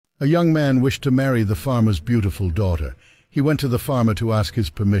A young man wished to marry the farmer's beautiful daughter. He went to the farmer to ask his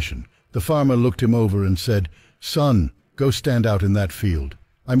permission. The farmer looked him over and said, "Son, go stand out in that field.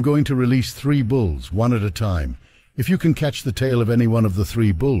 I'm going to release 3 bulls, one at a time. If you can catch the tail of any one of the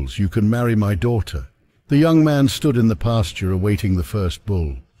 3 bulls, you can marry my daughter." The young man stood in the pasture awaiting the first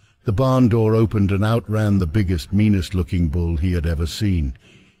bull. The barn door opened and out ran the biggest, meanest-looking bull he had ever seen.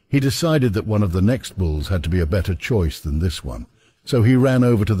 He decided that one of the next bulls had to be a better choice than this one, so he ran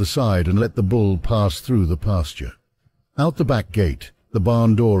over to the side and let the bull pass through the pasture. Out the back gate, the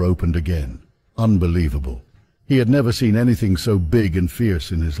barn door opened again. Unbelievable. He had never seen anything so big and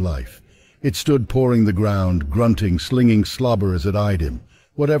fierce in his life. It stood pawing the ground, grunting, slinging slobber as it eyed him.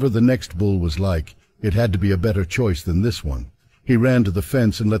 Whatever the next bull was like, it had to be a better choice than this one. He ran to the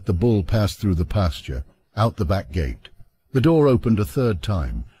fence and let the bull pass through the pasture, out the back gate. The door opened a 3rd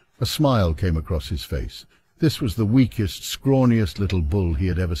time. A smile came across his face. This was the weakest, scrawniest little bull he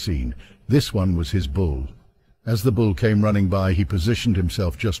had ever seen. This one was his bull. As the bull came running by, he positioned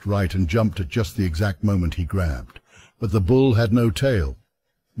himself just right and jumped at just the exact moment he grabbed. But the bull had no tail.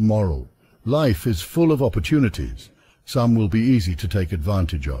 Moral: life is full of opportunities. Some will be easy to take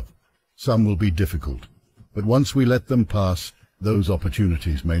advantage of. Some will be difficult. But once we let them pass, those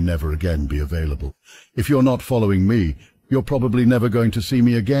opportunities may never again be available. If you're not following me, you're probably never going to see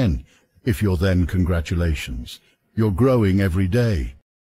me again. If you're then, congratulations. You're growing every day.